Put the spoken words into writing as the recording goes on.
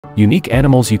Unique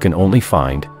animals you can only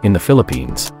find in the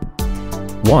Philippines.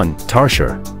 1.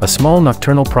 Tarsier, a small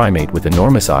nocturnal primate with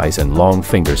enormous eyes and long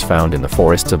fingers found in the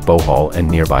forests of Bohol and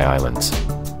nearby islands.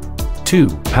 2.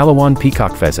 Palawan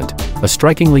peacock pheasant, a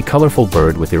strikingly colorful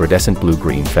bird with iridescent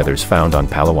blue-green feathers found on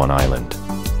Palawan Island.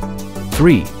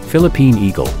 3. Philippine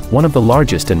eagle, one of the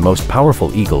largest and most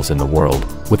powerful eagles in the world,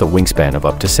 with a wingspan of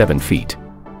up to 7 feet.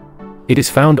 It is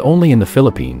found only in the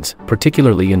Philippines,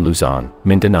 particularly in Luzon,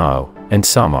 Mindanao, and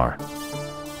Samar.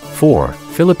 4.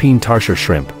 Philippine tarsier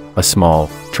shrimp, a small,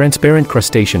 transparent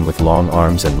crustacean with long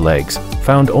arms and legs,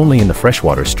 found only in the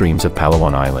freshwater streams of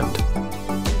Palawan Island.